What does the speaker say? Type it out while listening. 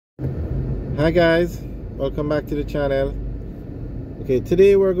Hi guys, welcome back to the channel. Okay,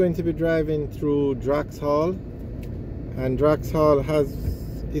 today we're going to be driving through Drax Hall, and Drax Hall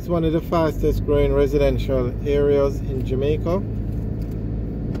it's one of the fastest growing residential areas in Jamaica.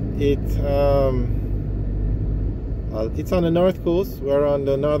 It's on the north coast. We're on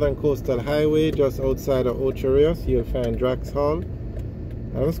the Northern Coastal Highway just outside of Ocho Rios. You'll find Drax Hall.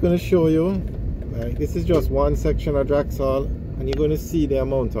 I'm just going to show you, this is just one section of Drax Hall, and you're going to see the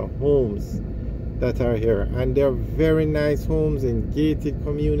amount of homes that are here, and they're very nice homes in gated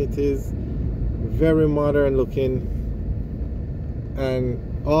communities, very modern looking, and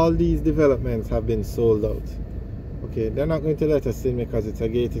all these developments have been sold out. Okay, they're not going to let us in because it's a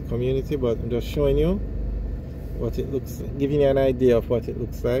gated community, but I'm just showing you what it looks like, giving you an idea of what it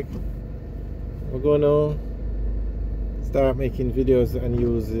looks like. We're going to start making videos and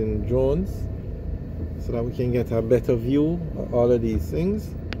using drones so that we can get a better view of all of these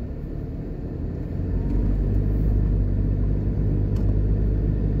things.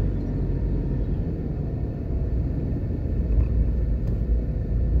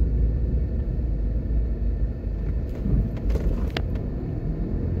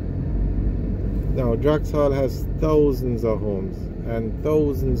 Now, Drax Hall has thousands of homes and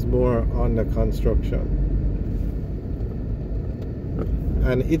thousands more under construction.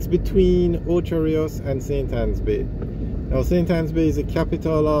 And it's between Ocho Rios and St Ann's Bay. Now, St Ann's Bay is the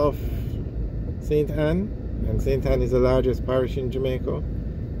capital of St Ann, and St Ann is the largest parish in Jamaica.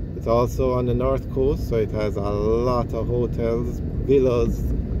 It's also on the north coast, so it has a lot of hotels, villas,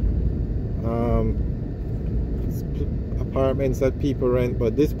 apartments that people rent,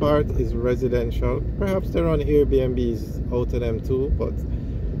 but this part is residential. Perhaps there are Airbnbs out of them too, but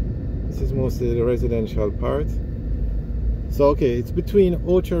this is mostly the residential part. So okay, it's between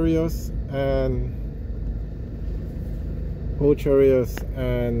Ocho Rios and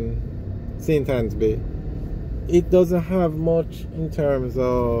St Ann's Bay. It doesn't have much in terms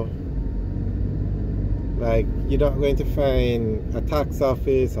of, like, you're not going to find a tax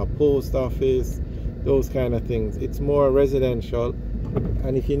office, a post office, those kind of things. It's more residential,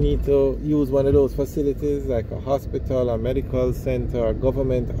 and if you need to use one of those facilities like a hospital, a medical center, a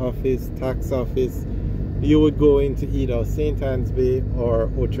government office, tax office, you would go into either St Ann's Bay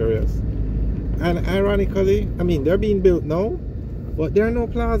or Ocho Rios. And ironically, I mean, they're being built now, but there are no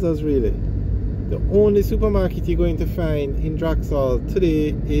plazas really. The only supermarket you're going to find in Drax Hall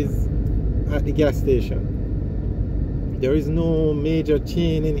today is at the gas station. There is no major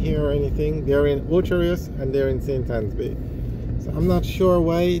chain in here or anything. They're in Ocho Rios and they're in St Ann's Bay. So I'm not sure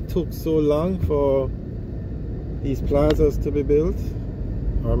why it took so long for these plazas to be built.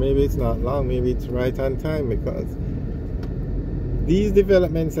 Or maybe it's not long, maybe it's right on time, because these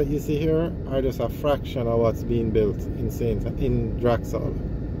developments that you see here are just a fraction of what's being built in Drax Hall.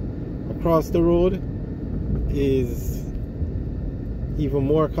 Across the road is even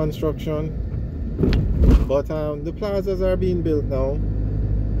more construction. But the plazas are being built now,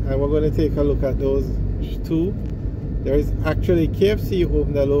 and we're going to take a look at those too. There is actually KFC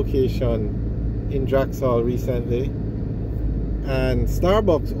opened a location in Drax Hall recently, and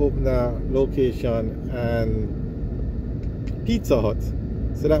Starbucks opened a location, and Pizza Hut.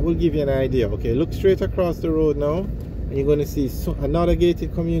 So that will give you an idea. Okay, look straight across the road now, and you're going to see another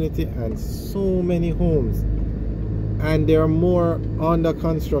gated community and so many homes, and there are more under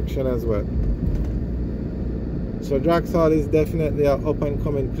construction as well. So Drax Hall is definitely an up and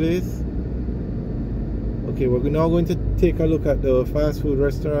coming place. Okay, we're now going to take a look at the fast food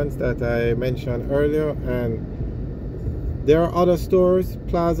restaurants that I mentioned earlier, and there are other stores,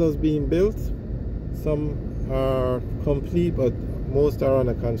 plazas being built. Some are complete, but most are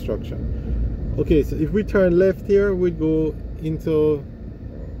under construction. Okay, so if we turn left here, we go into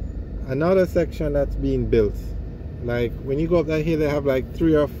another section that's being built. Like when you go up that hill, they have like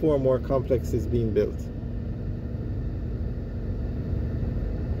 3 or 4 more complexes being built.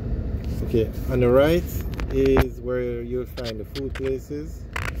 Okay, on the right is where you'll find the food places.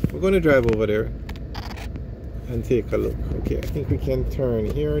 We're going to drive over there and take a look. Okay, I think we can turn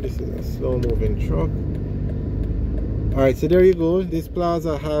here. This is a slow moving truck. Alright, so there you go. This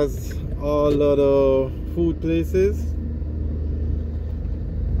plaza has all of the food places,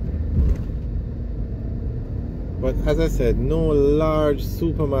 but as I said, no large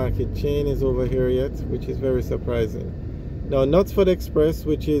supermarket chain is over here yet, which is very surprising. Now, Knutsford Express,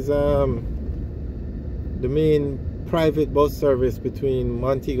 which is the main private bus service between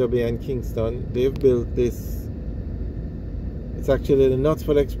Montego Bay and Kingston, they've built this. It's actually the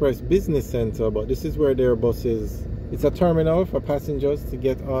Knutsford Express Business Center, but this is where their buses, it's a terminal for passengers to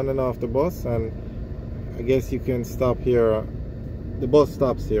get on and off the bus, and I guess you can stop here. The bus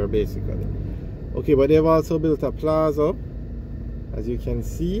stops here basically. Okay, but they've also built a plaza, as you can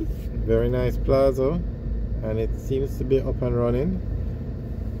see. Very nice plaza, and it seems to be up and running.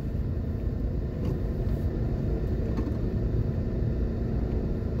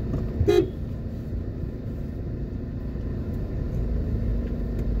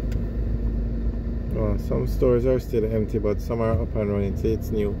 Well, some stores are still empty, but some are up and running, so it's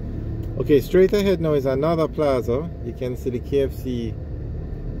new. Okay, straight ahead now is another plaza. You can see the KFC.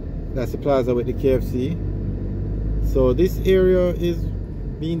 That's the plaza with the KFC. So this area is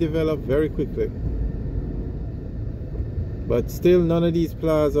being developed very quickly. But still, none of these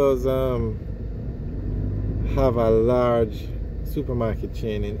plazas have a large supermarket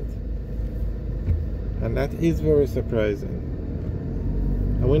chain in it. And that is very surprising.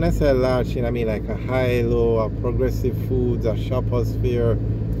 And when I say a large chain, I mean like a high-low, a Progressive Foods, a Shoppers Fair.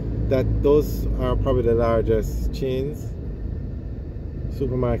 Those are probably the largest chains,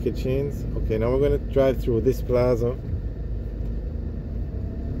 supermarket chains. Okay, now we're going to drive through this plaza.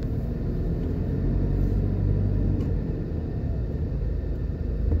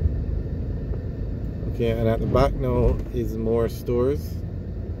 Okay, and at the back now is more stores.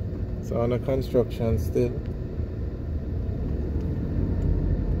 It's under construction still.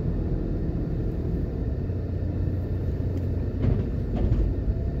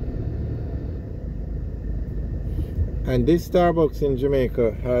 And this Starbucks in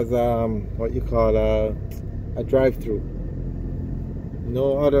Jamaica has what you call a drive-through.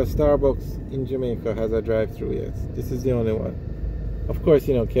 No other Starbucks in Jamaica has a drive-through yet. This is the only one. Of course,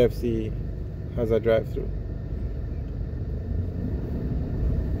 you know, KFC has a drive-through.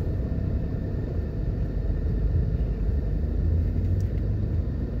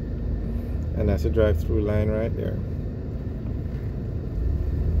 And that's a drive-through line right there.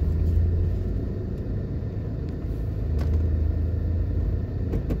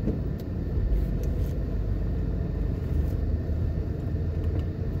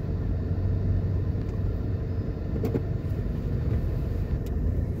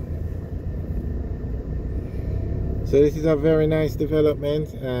 So this is a very nice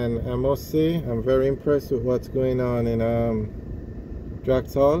development, and I must say I'm very impressed with what's going on in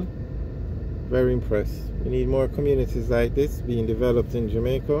Drax Hall. Very impressed. We need more communities like this being developed in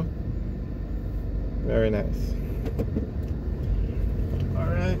Jamaica. Very nice.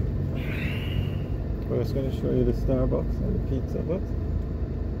 Alright, we're just going to show you the Starbucks and the Pizza Hut.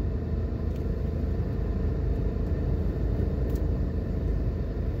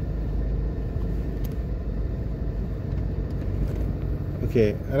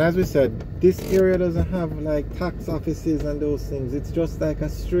 Okay, and as we said, this area doesn't have like tax offices and those things. It's just like a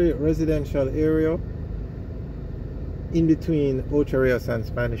straight residential area in between Ocho Rios and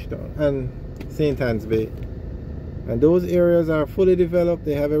Spanish Town and St Ann's Bay. And those areas are fully developed.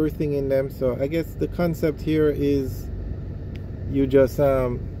 They have everything in them. So I guess the concept here is you just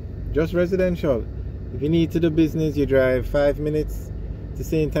residential. If you need to do business, you drive 5 minutes to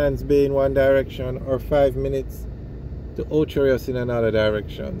St Ann's Bay in one direction, or 5 minutes to Ocho Rios in another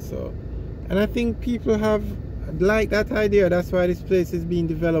direction. So, and I think people have liked that idea. That's why this place is being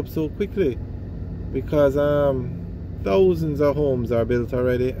developed so quickly, because thousands of homes are built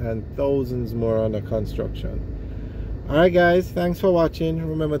already and thousands more under construction. Alright guys, thanks for watching.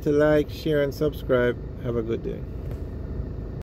 Remember to like, share and subscribe. Have a good day.